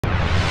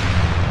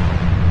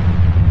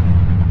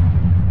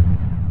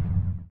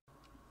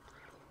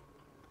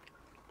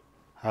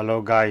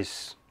Hello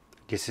guys,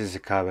 this is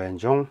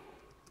Kawenjong.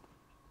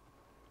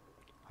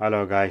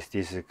 Hello guys,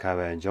 this is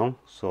Kawenjong.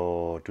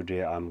 So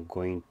today I'm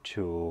going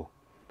to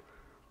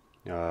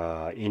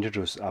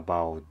introduce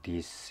about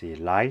this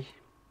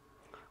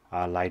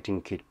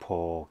lighting kit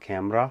for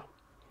camera.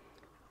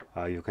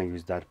 You can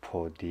use that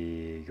for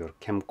your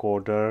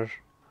camcorder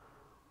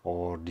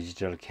or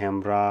digital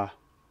camera.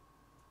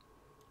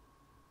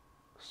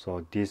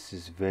 So this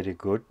is very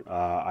good.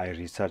 I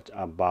researched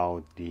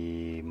about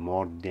the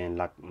more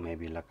than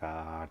maybe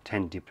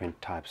 10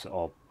 different types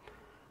of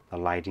the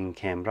lighting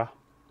camera,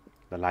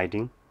 the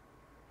lighting.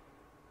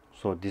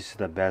 So this is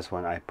the best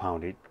one. I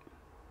found it.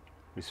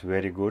 It's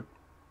very good.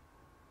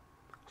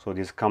 So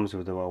this comes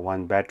with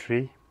one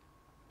battery.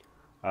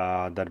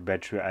 That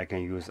battery I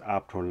can use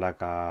up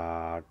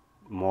to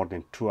more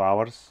than 2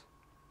 hours.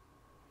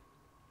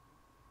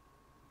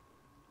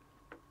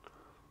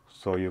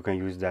 So you can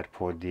use that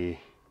for the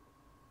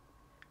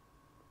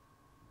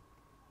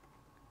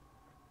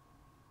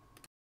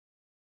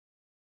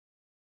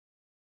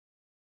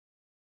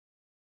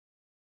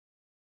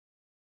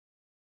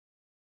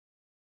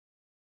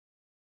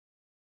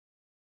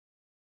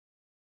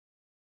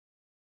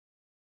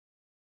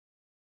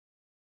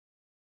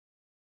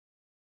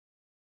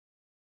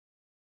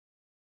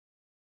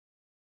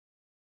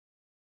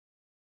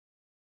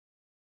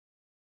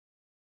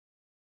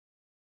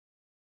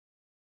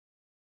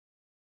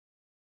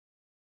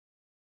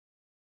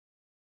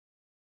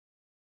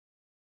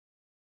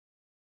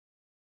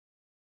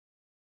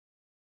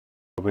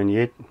open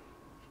it.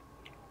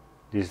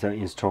 This is the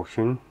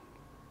instruction.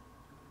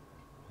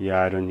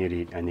 Yeah, I don't need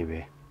it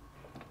anyway.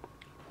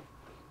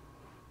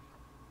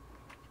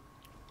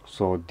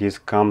 So this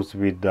comes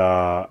with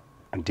a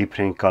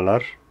different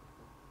color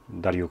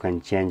that you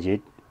can change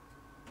it.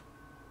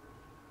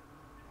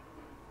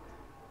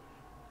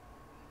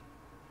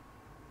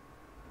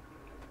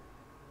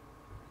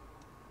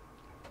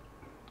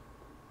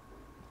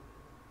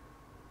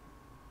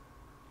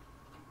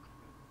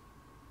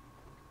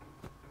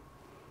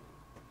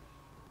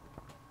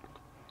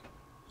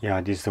 Yeah,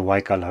 this is the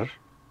white color.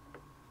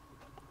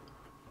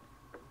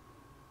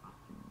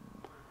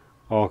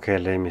 Okay,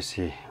 let me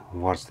see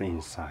what's the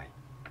inside.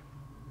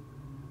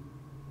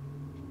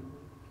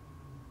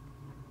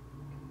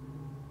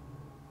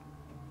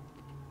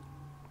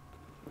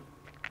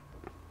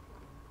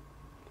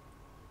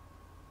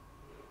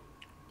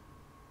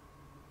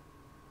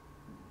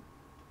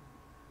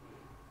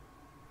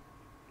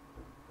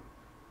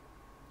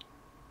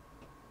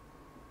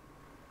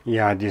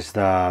 Yeah, this is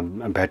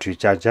the battery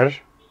charger.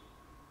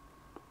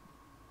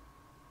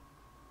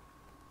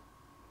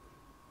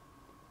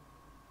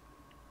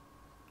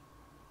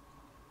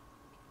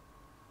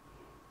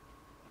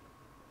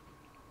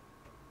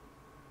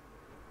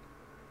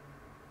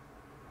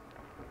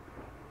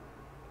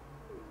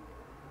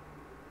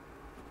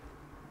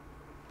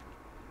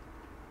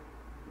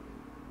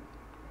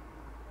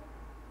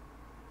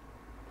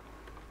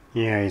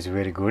 Yeah, it's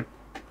very good.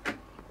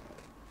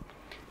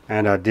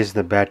 And this is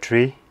the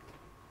battery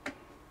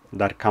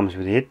that comes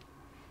with it.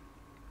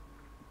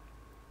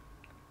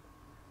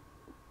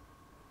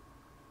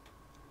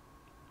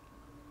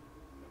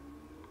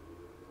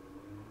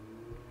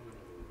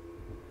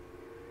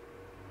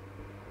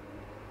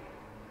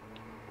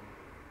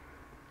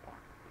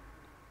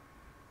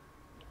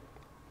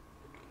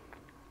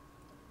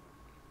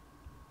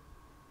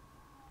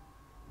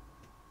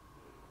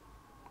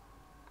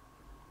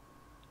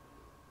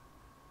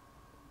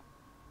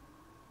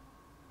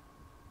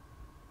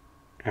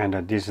 And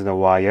this is the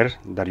wire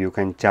that you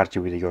can charge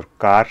with your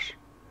car.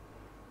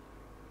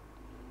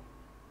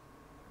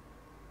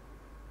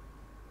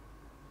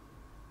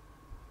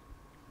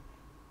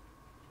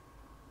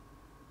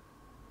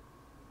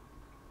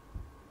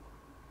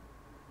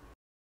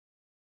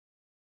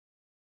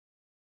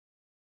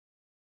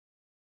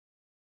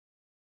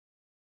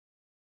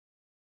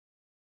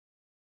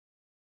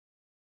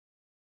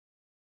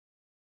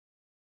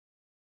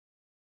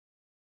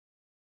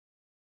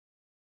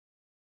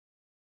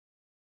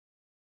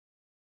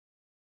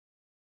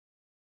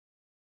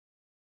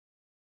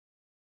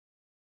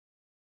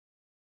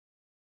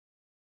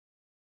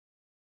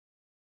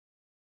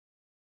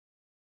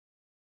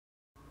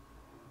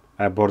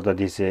 I bought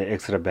this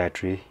extra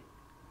battery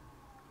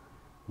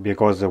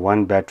because the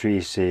one battery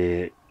is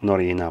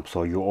not enough,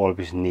 so you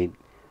always need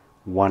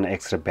one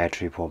extra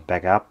battery for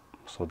backup.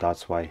 So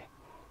that's why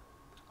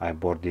I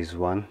bought this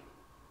one.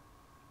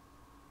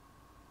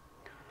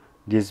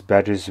 This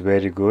battery is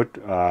very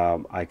good.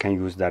 I can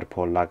use that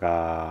for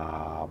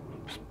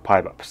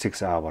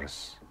 5-6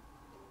 hours.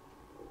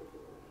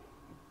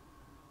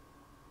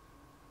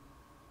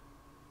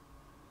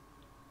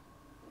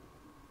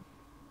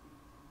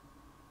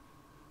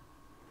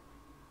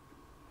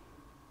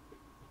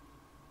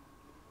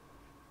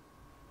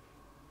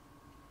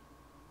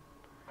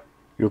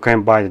 You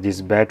can buy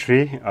this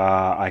battery.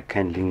 I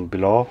can link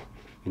below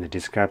in the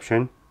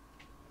description.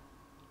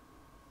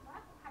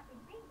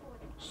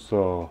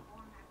 So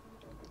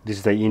this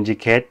is the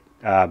indicate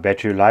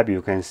battery life.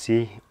 You can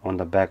see on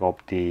the back of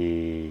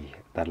the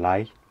the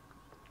light.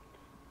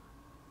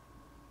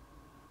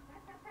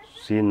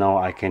 See, now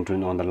I can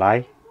turn on the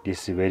light.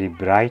 This is very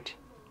bright.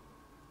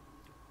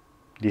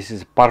 This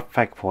is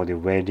perfect for the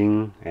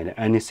wedding and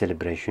any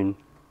celebration.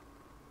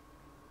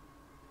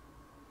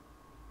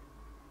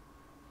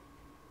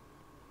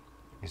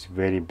 It's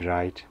very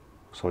bright.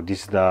 So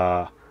this is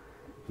the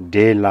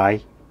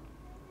daylight,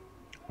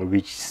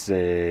 which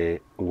is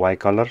white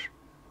color.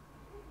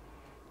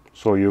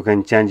 So you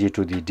can change it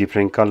to the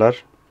different color.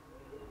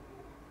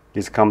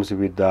 This comes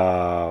with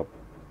the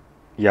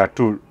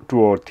two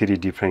or three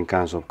different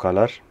kinds of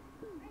color.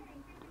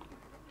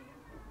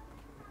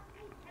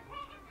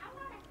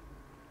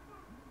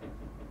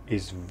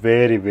 It's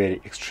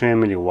very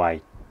extremely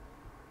white.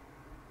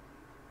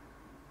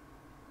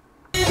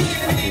 You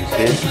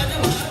see?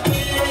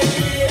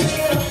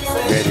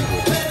 Very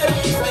good.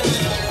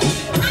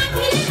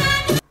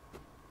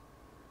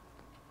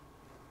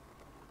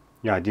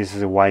 Yeah, this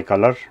is a white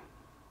color.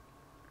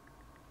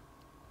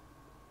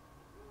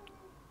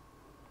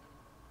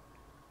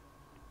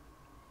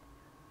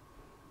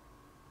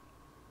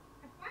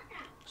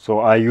 So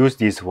I use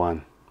this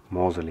one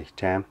mostly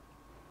time.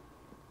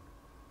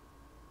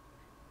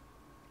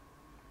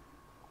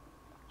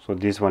 So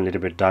this one a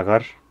little bit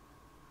darker.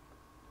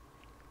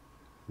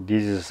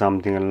 This is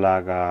something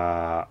like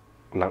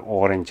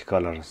orange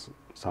colors,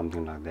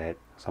 something like that,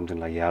 something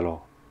like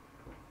yellow.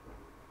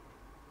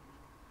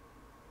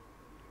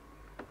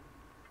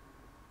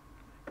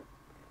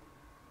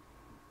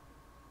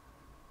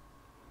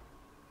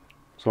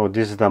 So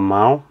this is the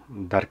mount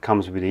that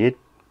comes with it.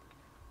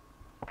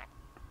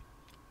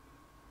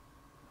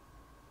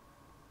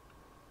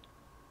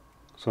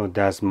 So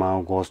that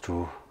mount goes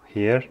to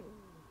here.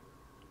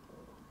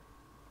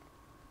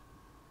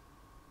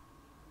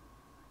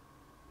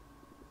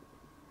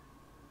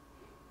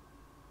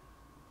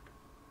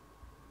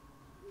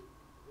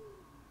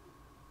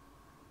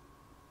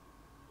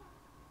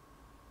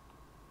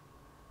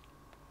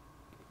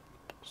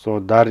 So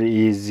that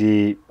is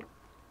the,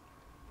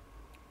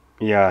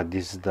 yeah,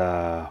 this is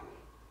the,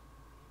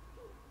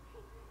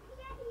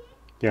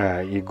 yeah,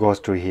 it goes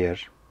to here.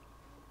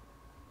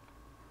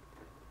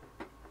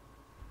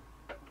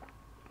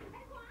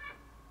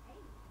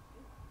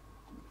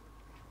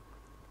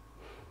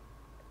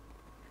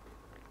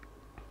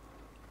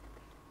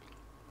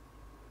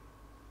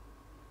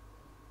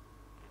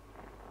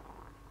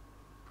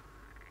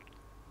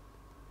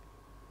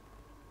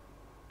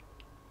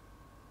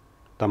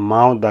 The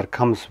mount that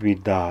comes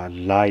with the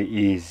light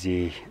is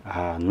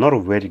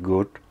not very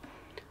good.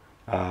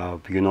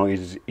 You know,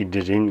 it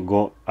doesn't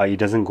go. It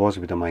doesn't goes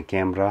with my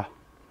camera.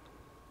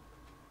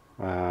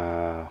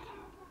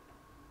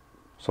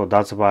 So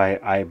that's why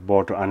I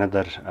bought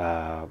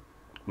another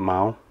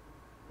mount.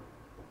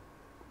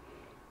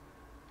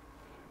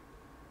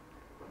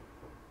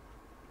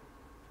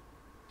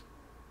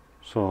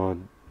 So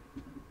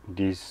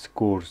these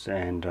screws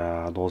and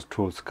those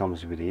tools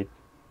comes with it.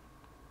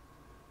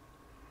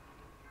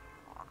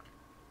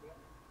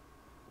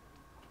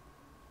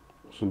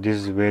 So this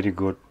is very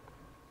good.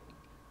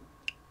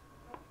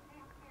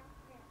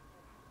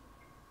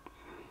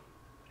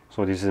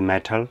 So this is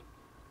metal.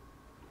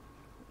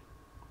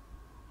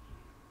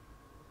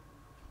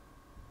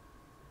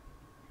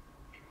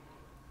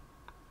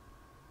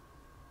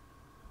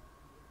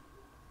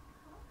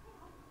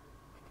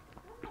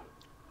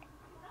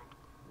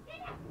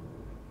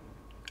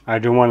 I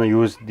don't want to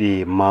use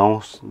the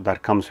mouse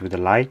that comes with the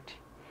light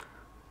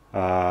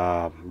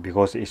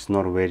because it's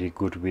not very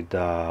good with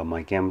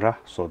my camera,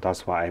 so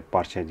that's why I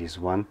purchased this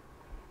one.